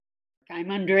I'm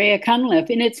Andrea Cunliffe,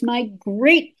 and it's my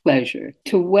great pleasure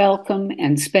to welcome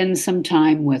and spend some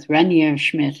time with Rainer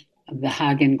Schmidt of the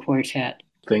Hagen Quartet.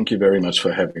 Thank you very much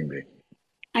for having me.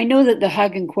 I know that the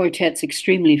Hagen Quartet's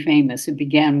extremely famous. It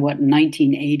began, in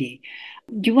 1980.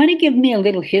 Do you want to give me a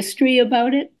little history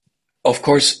about it? Of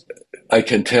course, I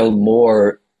can tell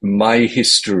more my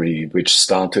history, which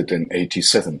started in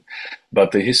 87.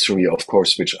 But the history, of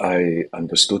course, which I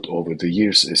understood over the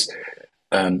years is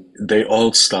they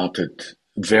all started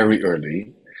very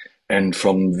early. And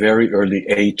from very early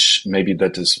age, maybe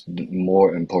that is the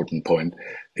more important point,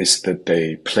 is that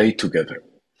they play together.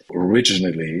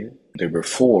 Originally, there were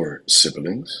four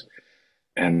siblings,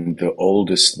 and the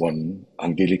oldest one,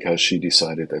 Angelika, she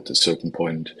decided at a certain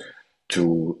point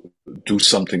to do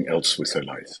something else with her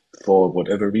life for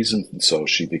whatever reason. So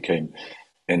she became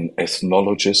an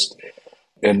ethnologist.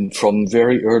 And from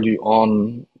very early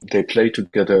on, they played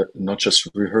together, not just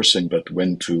rehearsing, but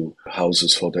went to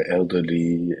houses for the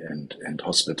elderly and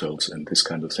hospitals and this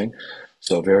kind of thing.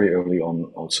 So very early on,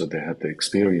 also, they had the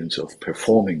experience of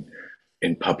performing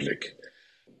in public.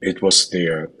 It was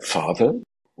their father,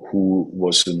 who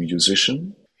was a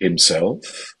musician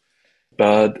himself,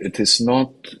 but it is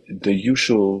not the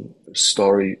usual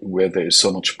story where there is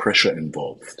so much pressure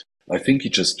involved. I think he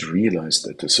just realized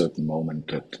at a certain moment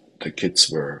that the kids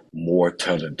were more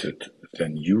talented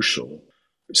than usual.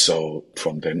 So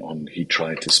from then on, he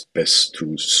tried his best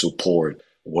to support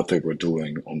what they were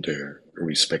doing on their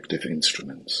respective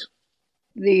instruments.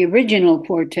 The original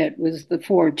quartet was the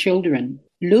four children.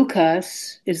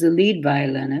 Lukas is the lead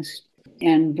violinist,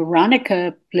 and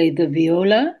Veronika played the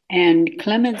viola, and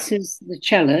Clemens is the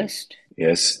cellist.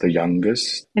 Yes, the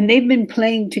youngest. And they've been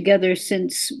playing together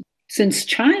since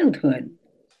childhood.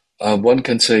 One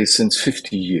can say since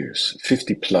 50 years,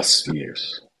 50 plus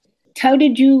years. How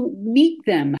did you meet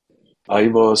them? I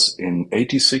was in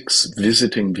 86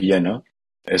 visiting Vienna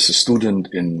as a student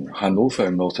in Hanover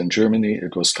in northern Germany.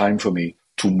 It was time for me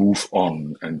to move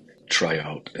on and try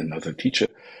out another teacher.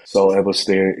 So I was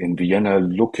there in Vienna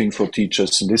looking for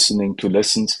teachers, listening to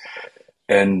lessons.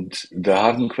 And the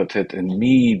Hagen Quartet and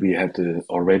me, we had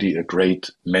already a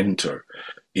great mentor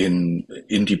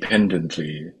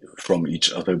independently from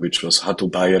each other, which was Hatto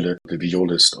Bayerle, the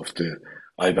violist of the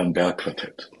Alban Berg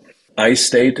Quartet. I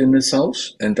stayed in his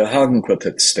house and the Hagen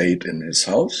Quartet stayed in his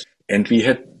house, and we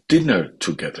had dinner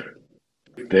together.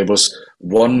 There was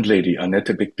one lady,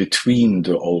 Annette Bick, between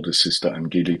the older sister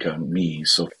Angelika and me.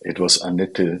 So it was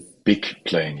Annette Bick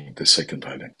playing the second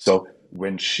violin. So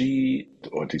when she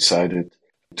decided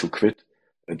to quit,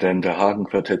 then the Hagen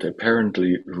Quartet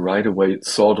apparently right away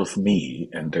thought of me,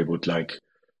 and they would like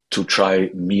to try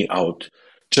me out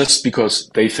just because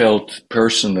they felt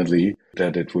personally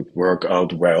that it would work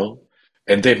out well.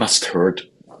 And they must heard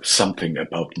something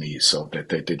about me, so that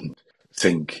they didn't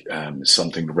think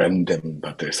something random,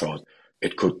 but they thought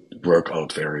it could work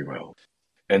out very well.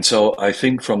 And so I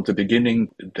think from the beginning,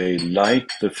 they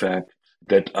liked the fact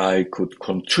that I could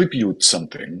contribute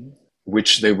something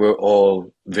which they were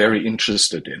all very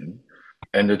interested in,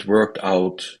 and it worked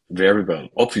out very well.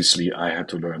 Obviously, I had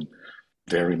to learn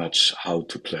very much how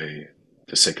to play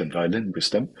the second violin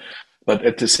with them, but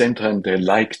at the same time, they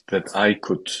liked that I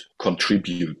could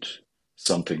contribute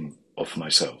something of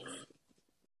myself.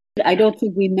 I don't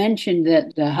think we mentioned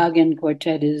that the Hagen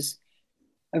Quartet is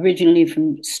originally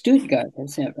from Stuttgart,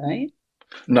 is that right?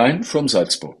 Nein, from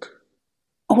Salzburg.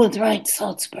 Oh, that's right,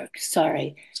 Salzburg.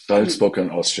 Sorry. Salzburg in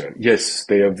Austria. Yes,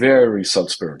 they are very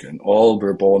Salzburgian. All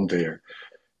were born there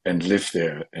and live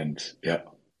there. And yeah.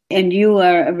 And you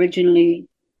are originally?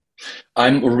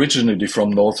 I'm originally from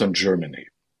northern Germany,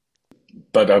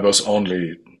 but I was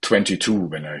only 22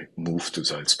 when I moved to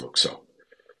Salzburg. So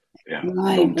yeah,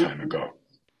 Right. long time ago.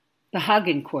 The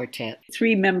Hagen Quartet,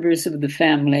 three members of the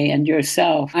family and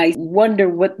yourself. I wonder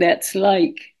what that's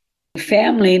like. The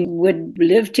family would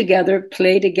live together,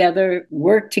 play together,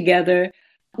 work together.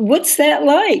 What's that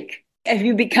like? Have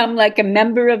you become like a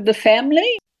member of the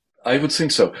family? I would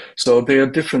think so. So there are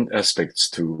different aspects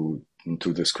to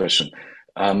this question.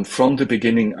 From the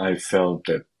beginning, I felt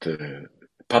that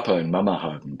Papa and Mama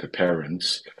Hagen, the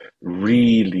parents,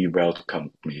 really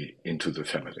welcomed me into the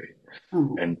family.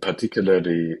 Oh. And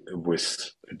particularly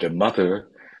with the mother,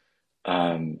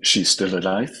 she's still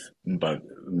alive, but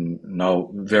now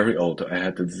very old. I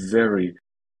had a very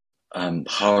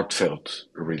heartfelt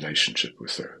relationship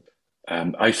with her.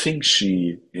 I think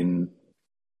she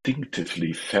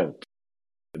instinctively felt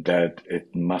that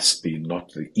it must be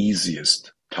not the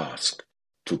easiest task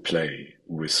to play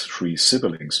with three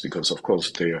siblings, because of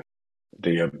course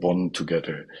they are bond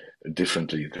together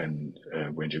differently than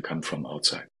when you come from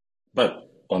outside. But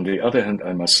On the other hand,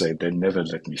 I must say they never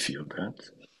let me feel that.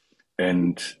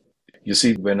 And you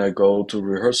see, when I go to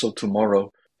rehearsal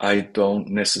tomorrow, I don't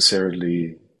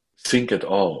necessarily think at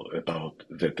all about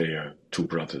that they are two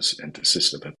brothers and a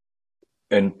sister.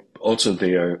 And also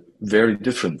they are very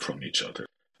different from each other.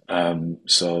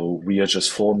 So we are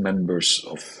just four members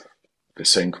of the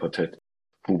same quartet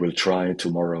who will try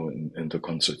tomorrow in the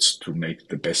concerts to make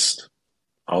the best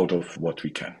out of what we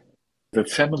can. The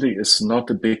family is not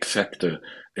a big factor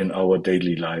in our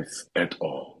daily life at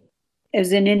all.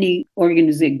 As in any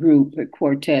organized group or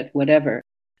quartet, whatever,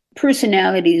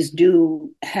 personalities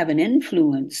do have an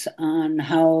influence on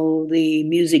how the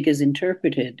music is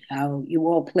interpreted, how you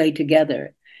all play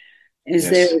together. Is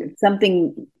Yes. there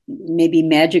something maybe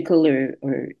magical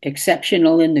or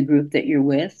exceptional in the group that you're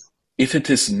with? If it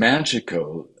is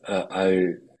magical,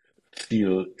 I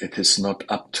feel it is not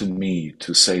up to me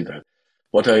to say that.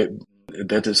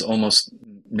 That is almost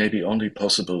maybe only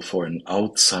possible for an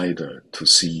outsider to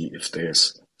see if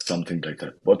there's something like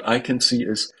that. What I can see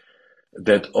is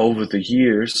that over the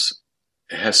years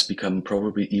has become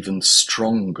probably even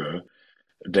stronger,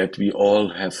 that we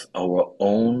all have our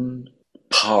own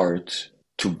part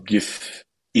to give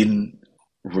in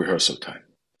rehearsal time.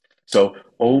 So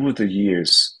over the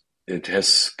years, it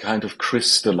has kind of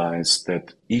crystallized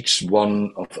that each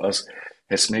one of us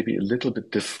has maybe a little bit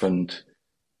different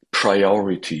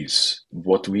priorities,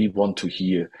 what we want to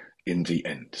hear in the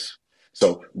end.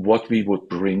 So what we would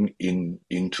bring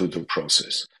into the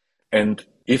process. And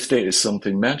if there is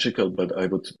something magical, but I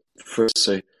would first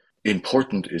say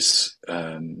important is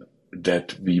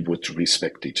that we would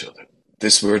respect each other.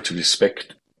 This word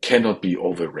respect cannot be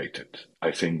overrated,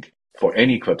 I think, for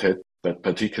any quartet, but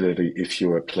particularly if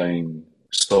you are playing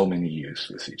so many years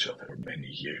with each other, many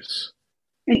years.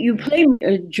 You play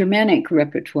a Germanic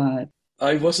repertoire.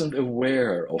 I wasn't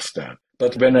aware of that.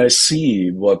 But when I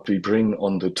see what we bring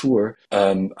on the tour,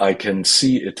 I can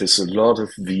see it is a lot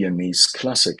of Viennese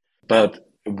classic. But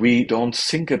we don't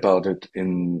think about it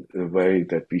in a way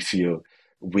that we feel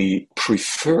we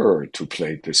prefer to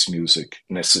play this music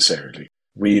necessarily.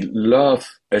 We love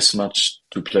as much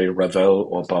to play Ravel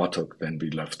or Bartók than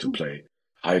we love to play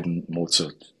Haydn,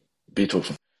 Mozart,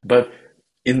 Beethoven. But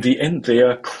in the end, there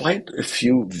are quite a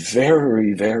few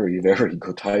very, very, very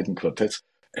good Haydn quartets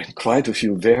and quite a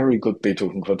few very good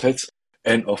Beethoven quartets,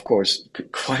 and of course,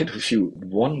 quite a few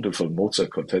wonderful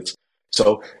Mozart quartets.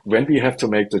 So when we have to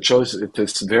make the choice, it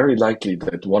is very likely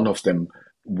that one of them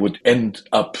would end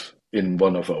up in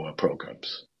one of our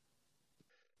programs.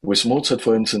 With Mozart,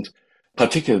 for instance,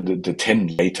 particularly the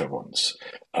 10 later ones,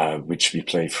 which we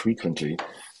play frequently,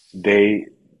 they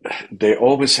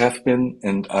always have been,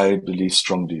 and I believe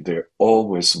strongly, there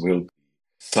always will be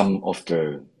some of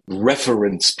the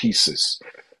reference pieces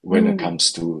when it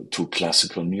comes to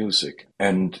classical music.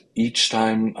 And each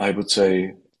time, I would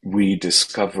say, we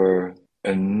discover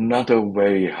another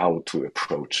way how to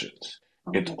approach it.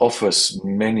 It offers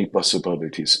many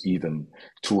possibilities, even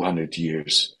 200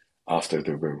 years after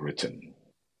they were written.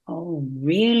 Oh,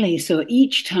 really? So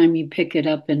each time you pick it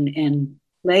up and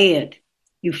play it,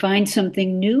 you find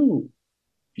something new.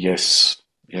 Yes,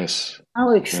 yes.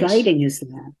 How exciting is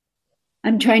that?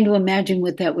 I'm trying to imagine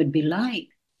what that would be like.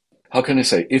 How can I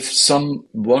say, if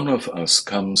one of us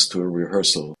comes to a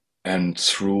rehearsal and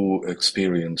through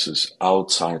experiences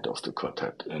outside of the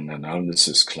quartet, an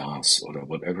analysis class or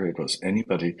whatever it was,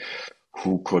 anybody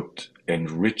who could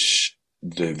enrich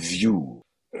the view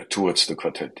towards the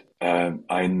quartet.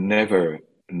 I never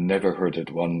heard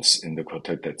it once in the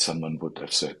quartet that someone would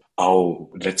have said,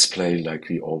 "Oh, let's play like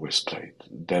we always played."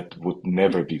 That would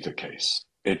never be the case.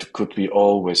 It could be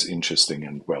always interesting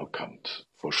and welcomed,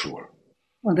 for sure.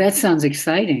 Well, that sounds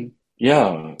exciting.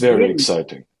 Yeah, very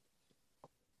exciting.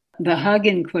 The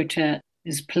Hagen Quartet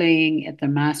is playing at the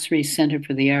Massry Center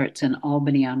for the Arts in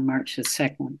Albany on March the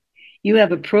 2nd. You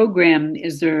have a program.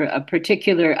 Is there a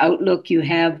particular outlook you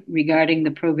have regarding the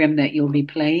program that you'll be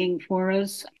playing for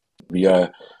us? We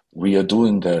are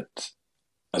doing that.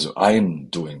 Also, I'm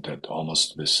doing that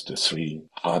almost with the three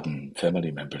Hagen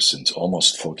family members since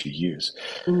almost 40 years.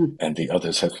 And the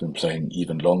others have been playing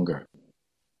even longer.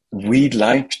 We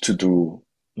like to do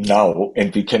now,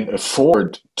 and we can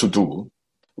afford to do,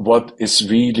 what is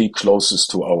really closest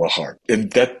to our heart.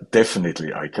 And that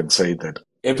definitely I can say that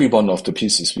every one of the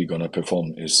pieces we're going to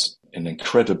perform is an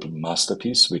incredible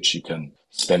masterpiece, which you can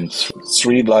spend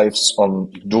 3 lives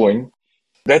on doing.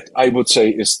 That, I would say,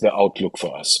 is the outlook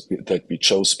for us, that we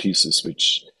chose pieces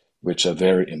which are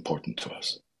very important to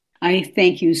us. I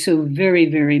thank you so very,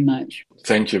 very much.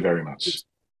 Thank you very much.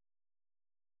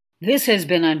 This has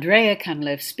been Andrea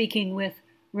Cunliffe speaking with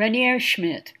Rainer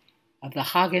Schmidt. of the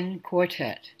Hagen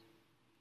Quartet.